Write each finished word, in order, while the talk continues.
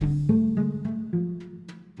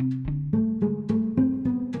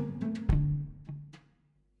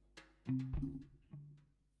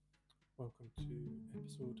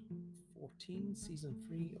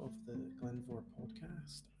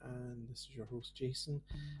This is your host Jason,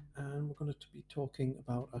 and we're going to be talking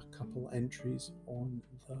about a couple entries on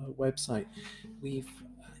the website. We've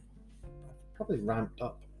probably ramped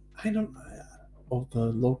up. I don't of the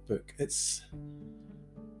logbook.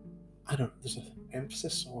 I don't. There's an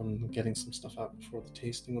emphasis on getting some stuff out before the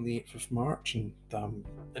tasting on the 8th of March, and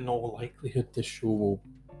in all likelihood, this show will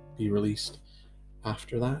be released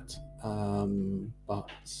after that. But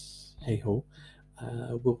hey ho.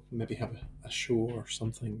 We'll maybe have a show or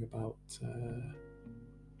something about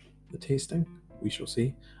the tasting. We shall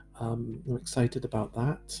see. I'm excited about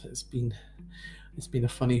that. It's been a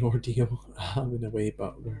funny ordeal in a way,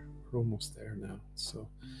 but we're almost there now, so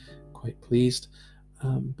quite pleased.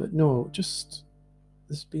 But no, just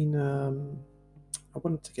there's been. I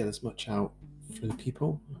wanted to get as much out for the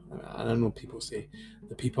people. I know people say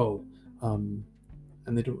the people, and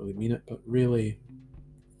they don't really mean it, but really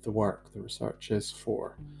the work, the research is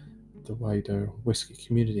for the wider whisky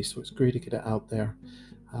community, so it's great to get it out there.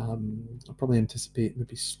 I'll probably anticipate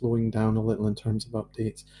maybe slowing down a little in terms of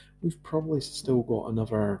updates. We've probably still got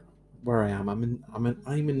another. Where I am, I'm in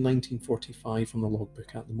 1945 on the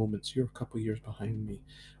logbook at the moment, so you're a couple of years behind me.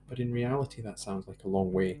 But in reality, that sounds like a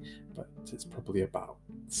long way. But it's probably about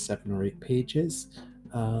 7 or 8 pages,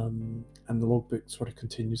 and the logbook sort of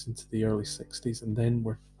continues into the early 60s, and then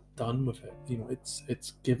we're done with it.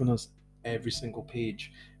 It's given us every single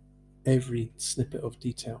page, every snippet of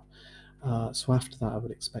detail. So after that, I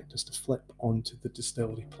would expect us to flip onto the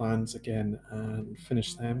distillery plans again and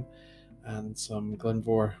finish them, and some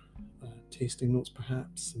Glenmore tasting notes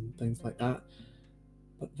perhaps, and things like that.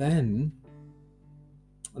 But then,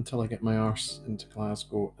 until I get my arse into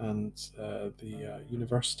Glasgow and the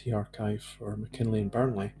university archive for McKinley and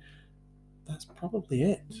Burnley, that's probably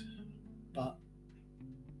it. But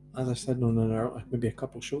as I said on maybe a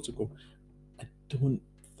couple shows ago, I don't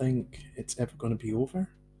think it's ever going to be over.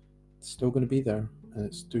 It's still going to be there, and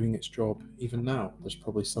it's doing its job. Even now, there's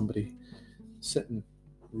probably somebody sitting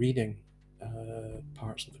reading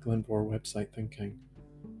parts of the Glenmore website thinking,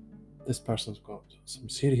 this person's got some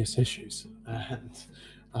serious issues, and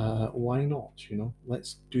why not?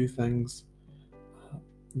 Let's do things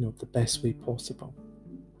the best way possible.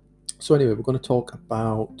 So anyway, we're going to talk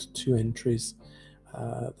about 2 entries.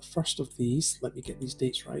 The first of these, let me get these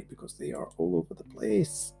dates right because they are all over the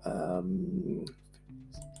place.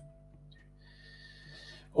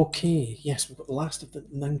 Okay, yes, we've got the last of the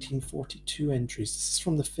 1942 entries. This is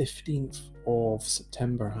from the 15th of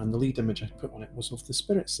September, and the lead image I put on it was of the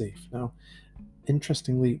spirit safe. Now,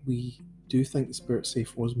 interestingly, we do think the spirit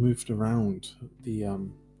safe was moved around the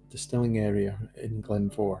distilling area in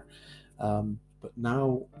Glenmore, but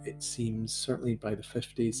now it seems, certainly by the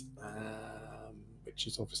 50s, which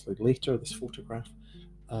is obviously later, this photograph,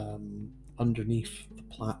 underneath the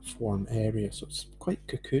platform area, so it's quite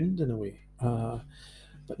cocooned in a way.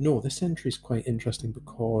 But no, this entry is quite interesting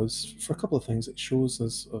because, for a couple of things, it shows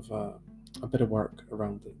us of a bit of work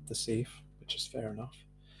around the safe, which is fair enough.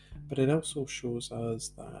 But it also shows us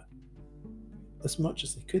that, as much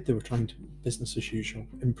as they could, they were trying to business as usual,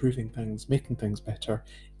 improving things, making things better,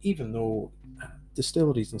 even though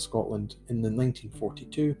distilleries in Scotland in the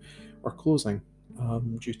 1942 were closing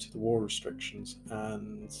due to the war restrictions.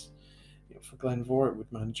 And for Glenmore, it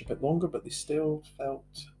would manage a bit longer, but they still felt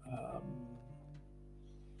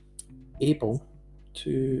able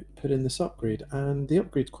to put in this upgrade, and the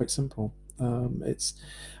upgrade's quite simple. It's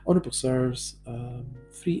Honourable Sirs,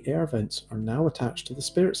 3 air vents are now attached to the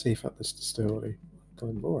spirit safe at this distillery,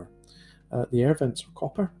 Glenmore. The air vents are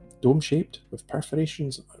copper, dome-shaped, with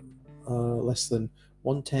perforations less than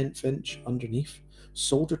 1/10 inch underneath,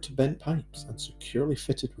 soldered to bent pipes and securely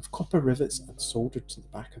fitted with copper rivets and soldered to the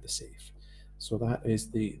back of the safe. So that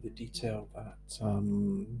is the detail that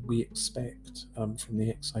we expect from the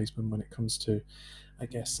exciseman when it comes to, I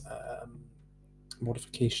guess,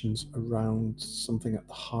 modifications around something at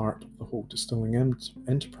the heart of the whole distilling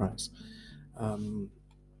enterprise.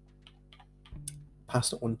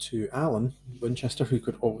 Passed it on to Alan Winchester, who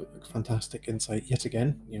could fantastic insight yet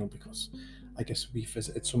again, because I guess we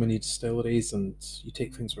visited so many distilleries and you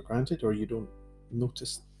take things for granted, or you don't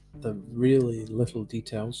notice the really little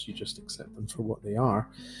details, you just accept them for what they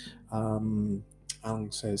are.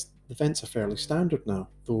 Alan says the vents are fairly standard now,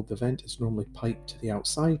 though the vent is normally piped to the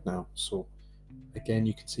outside now. So again,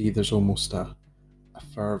 you can see there's almost a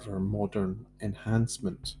further modern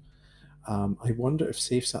enhancement. I wonder if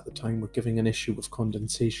safes at the time were giving an issue with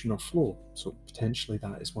condensation or flow, so potentially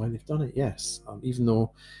that is why they've done it, yes. Even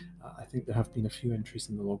though I think there have been a few entries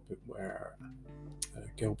in the logbook where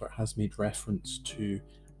Gilbert has made reference to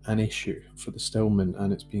an issue for the Stillman,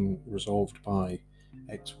 and it's being resolved by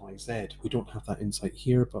XYZ. We don't have that insight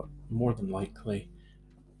here, but more than likely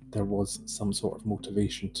there was some sort of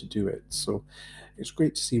motivation to do it. So it's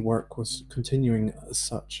great to see work was continuing as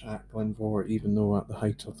such at Glenmhor, even though at the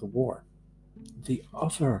height of the war. The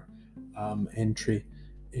other entry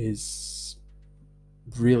is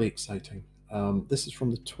really exciting. This is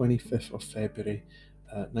from the 25th of February,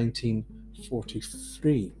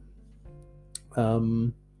 1943.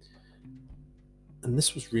 And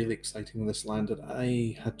this was really exciting when this landed.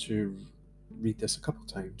 I had to read this a couple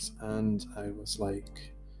times, and I was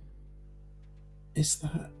like, is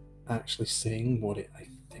that actually saying what I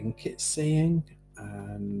think it's saying?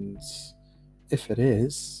 And if it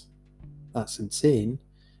is, that's insane.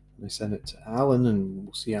 And I sent it to Alan, and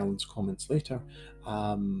we'll see Alan's comments later.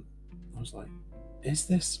 I was like, is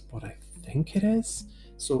this what I think it is?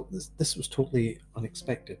 So this was totally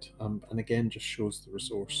unexpected, and again just shows the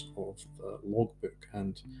resource of the logbook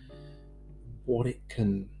and what it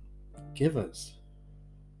can give us.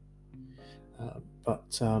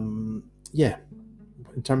 Yeah,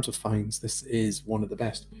 in terms of finds, this is one of the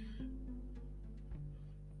best.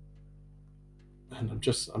 And I'm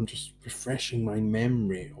just refreshing my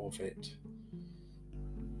memory of it.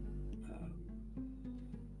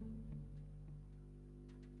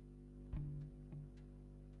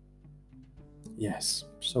 Yes,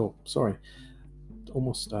 so sorry,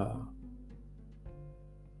 almost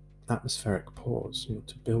atmospheric pause,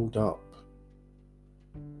 to build up,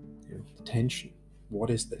 the tension. What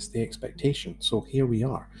is this? The expectation. So here we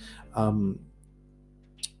are. 25th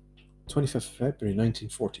February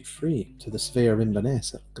 1943, to the surveyor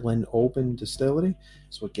Inverness at Glen Distillery.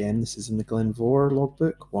 So again, this is in the Glenmhor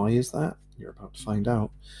logbook. Why is that? You're about to find out.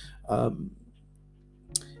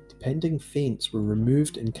 Depending faints were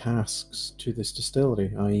removed in casks to this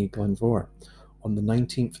distillery, i.e. Glenmhor, on the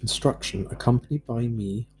 19th instruction, accompanied by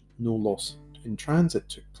me. No loss in transit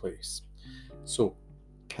took place. So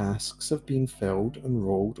casks have been filled and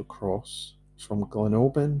rolled across from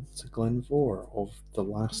Glen to Glenmhor of the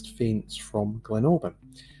last faints from Glen,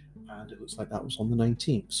 and it looks like that was on the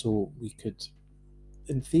 19th. So we could,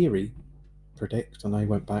 in theory, predict, and I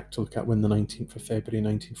went back to look at when the 19th of February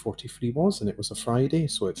 1943 was, and it was a Friday,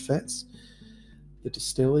 so it fits. The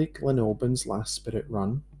distillery Glen's last spirit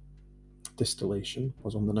run distillation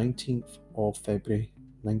was on the 19th of February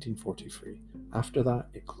 1943. After that,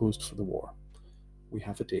 it closed for the war. We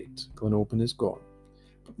have a date. Glen is gone.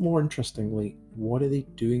 But more interestingly, what are they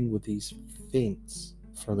doing with these faints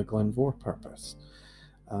for the Glenmhor purpose?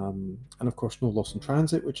 And of course, no loss in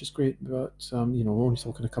transit, which is great, but we're only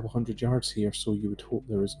talking a couple hundred yards here, so you would hope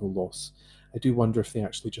there is no loss. I do wonder if they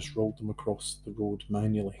actually just rolled them across the road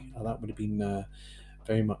manually. That would have been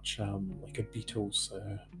very much like a Beatles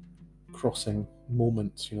crossing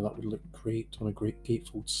moment. That would look great on a great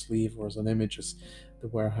gatefold sleeve, or as an image as the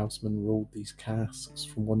warehouseman rolled these casks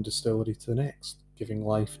from one distillery to the next, giving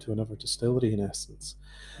life to another distillery in essence.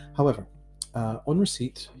 However, on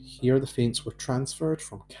receipt, here the faints were transferred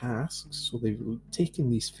from casks, so they've taken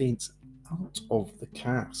these faints out of the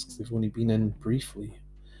casks, they've only been in briefly,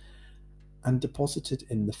 and deposited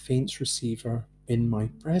in the faints receiver in my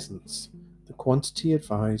presence. The quantity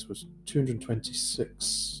advised was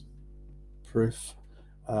 226 proof,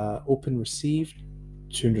 open received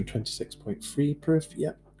 226.3 proof,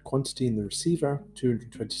 yep. Quantity in the receiver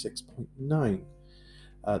 226.9.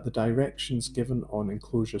 The directions given on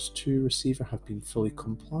enclosures 2 receiver have been fully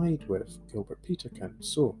complied with, Gilbert Peterkin.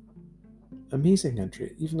 So, amazing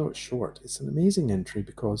entry. Even though it's short, it's an amazing entry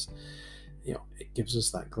because it gives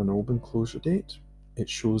us that Glen closure date. It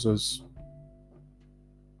shows us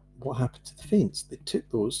what happened to the faints. They took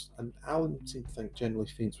those, and Alan seemed to think generally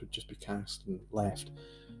faints would just be cast and left.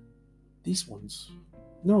 These ones,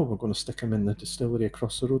 no, we're going to stick them in the distillery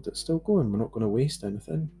across the road that's still going. We're not going to waste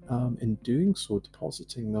anything. In doing so,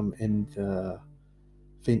 depositing them in the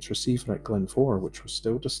faints receiver at Glenmhor, which was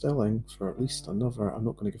still distilling for at least another, I'm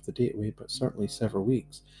not going to give the date away, but certainly several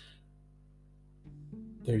weeks.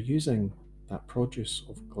 They're using that produce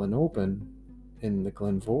of Glen in the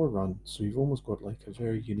Glenmhor run, so you've almost got like a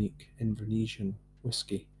very unique Invernessian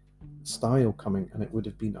whiskey style coming, and it would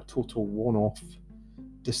have been a total one-off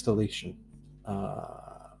distillation.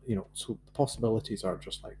 So the possibilities are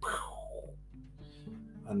just like,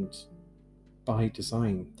 and by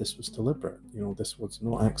design, this was deliberate. This was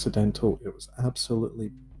not accidental. It was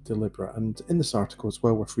absolutely deliberate. And in this article, it's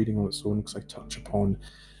well worth reading on its own because I touch upon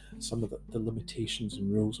some of the limitations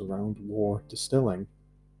and rules around war distilling.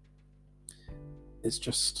 It's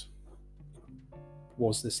just,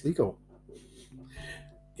 was this legal?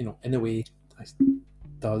 In a way,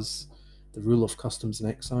 does the rule of customs and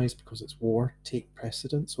excise, because it's war, take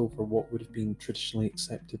precedence over what would have been traditionally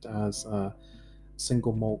accepted as a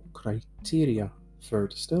single malt criteria for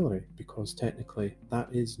distillery, because technically that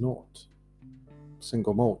is not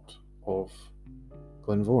single malt of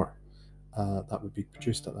Glenvore that would be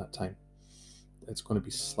produced at that time. It's going to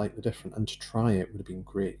be slightly different, and to try it would have been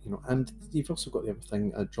great, And you've also got the other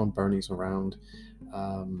thing, John Burney's around.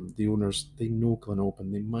 The owners, they know Glen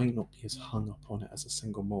Oban. They might not be as hung up on it as a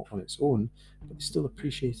single malt on its own, but they still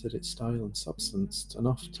appreciated its style and substance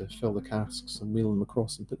enough to fill the casks and wheel them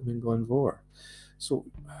across and put them in Glenvore. So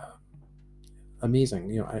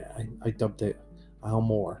amazing. I dubbed it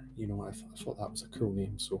Mhor. I thought that was a cool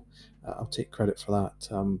name, so I'll take credit for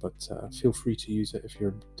that. But feel free to use it if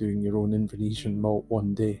you're doing your own Invernessian malt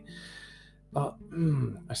one day. But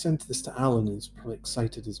I sent this to Alan, who's probably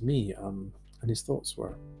excited as me, and his thoughts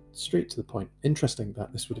were straight to the point. Interesting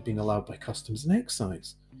that this would have been allowed by customs and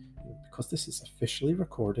excise, because this is officially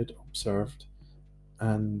recorded, observed,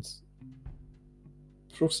 and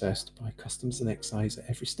processed by customs and excise at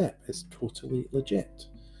every step. It's totally legit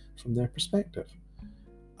from their perspective.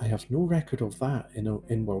 I have no record of that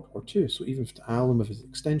in World War II, so even if Alan, with his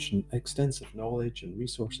extensive knowledge and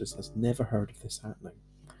resources, has never heard of this happening.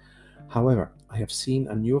 However, I have seen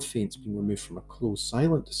and knew of faints being removed from a closed,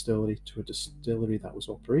 silent distillery to a distillery that was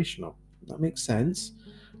operational. That makes sense,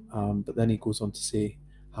 but then he goes on to say,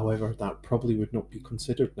 however, that probably would not be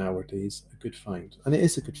considered nowadays a good find. And it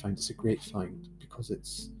is a good find, it's a great find, because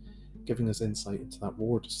it's giving us insight into that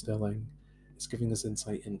war distilling. It's giving us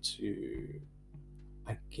insight into,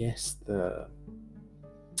 I guess, the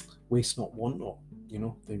waste not, want not.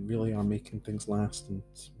 They really are making things last and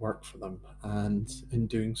work for them. And in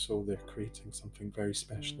doing so, they're creating something very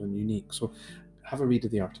special and unique. So have a read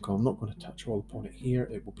of the article. I'm not going to touch all upon it here.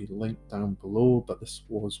 It will be linked down below, but this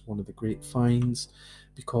was one of the great finds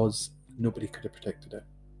because nobody could have predicted it.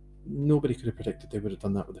 Nobody could have predicted they would have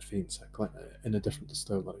done that with the faints in a different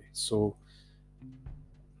distillery. So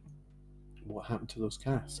what happened to those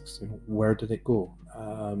casks? Where did it go?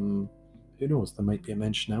 Who knows? There might be a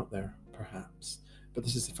mention out there, perhaps. But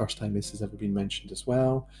this is the first time this has ever been mentioned as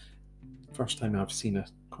well. First time I've seen a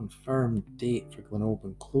confirmed date for Glen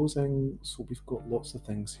Oban closing, so we've got lots of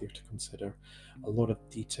things here to consider, a lot of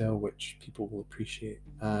detail which people will appreciate,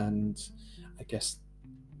 and I guess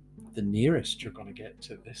the nearest you're going to get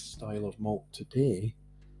to this style of malt today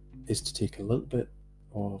is to take a little bit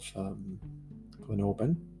of Glen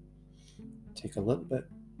Oban, take a little bit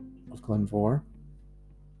of Glenvore,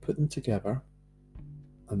 put them together,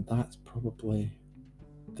 and that's probably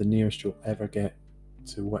the nearest you'll ever get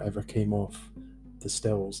to whatever came off the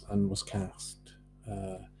stills and was cast.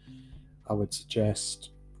 I would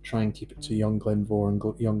suggest try and keep it to young Glenvore and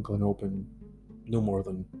young Glen Oban, no more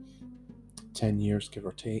than 10 years, give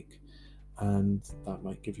or take, and that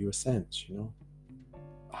might give you a sense,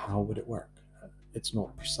 how would it work? It's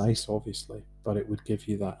not precise, obviously, but it would give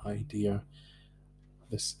you that idea.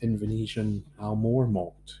 This Invernessian Mhor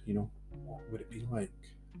malt, what would it be like?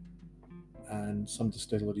 And some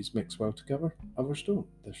distilleries mix well together, others don't.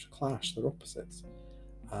 There's a clash, they're opposites.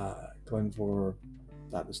 Glenvore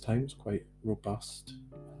at this time was quite robust,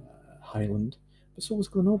 Highland, but so was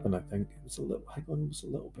Glen Oban. I think Highland was a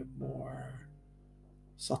little bit more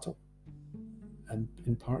subtle and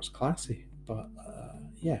in parts classy. But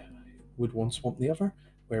would one swamp the other?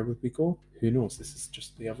 Where would we go? Who knows? This is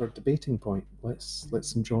just the other debating point.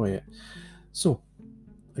 Let's enjoy it. So,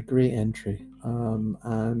 a great entry, and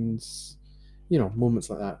moments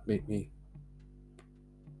like that make me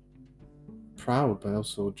proud, but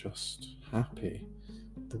also just happy.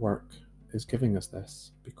 The work is giving us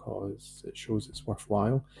this because it shows it's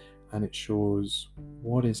worthwhile, and it shows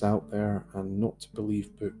what is out there, and not to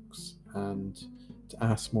believe books, and to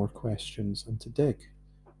ask more questions and to dig,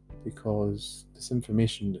 because this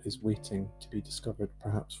information is waiting to be discovered,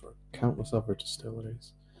 perhaps for countless other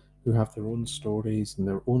distilleries who have their own stories and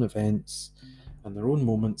their own events and their own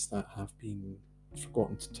moments that have been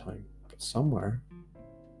forgotten to time. But somewhere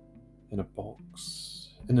in a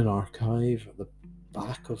box, in an archive, at the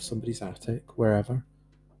back of somebody's attic, wherever,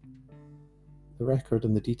 the record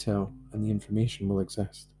and the detail and the information will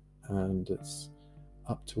exist, and it's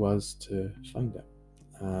up to us to find it.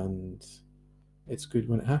 And it's good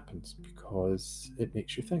when it happens because it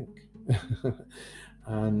makes you think.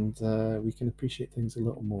 And we can appreciate things a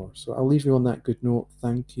little more. So I'll leave you on that good note.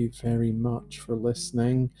 Thank you very much for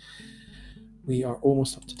listening. We are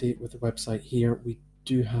almost up to date with the website here. We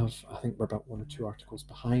do have, I think we're about 1 or 2 articles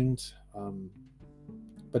behind,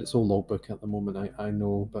 but it's all Logbook at the moment, I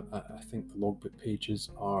know, but I think the Logbook pages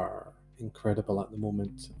are incredible at the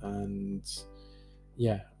moment, and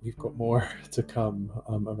yeah, we've got more to come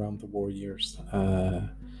around the war years,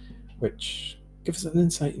 which gives us an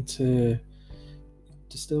insight into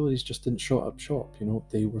distilleries just didn't shut up shop.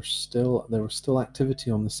 There was still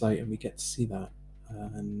activity on the site, and we get to see that,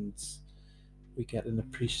 and we get an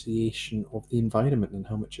appreciation of the environment and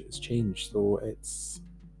how much it has changed. So it's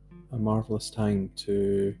a marvelous time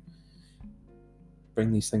to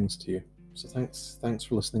bring these things to you. So thanks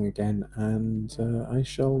for listening again, and I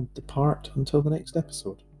shall depart until the next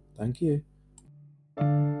episode. Thank you.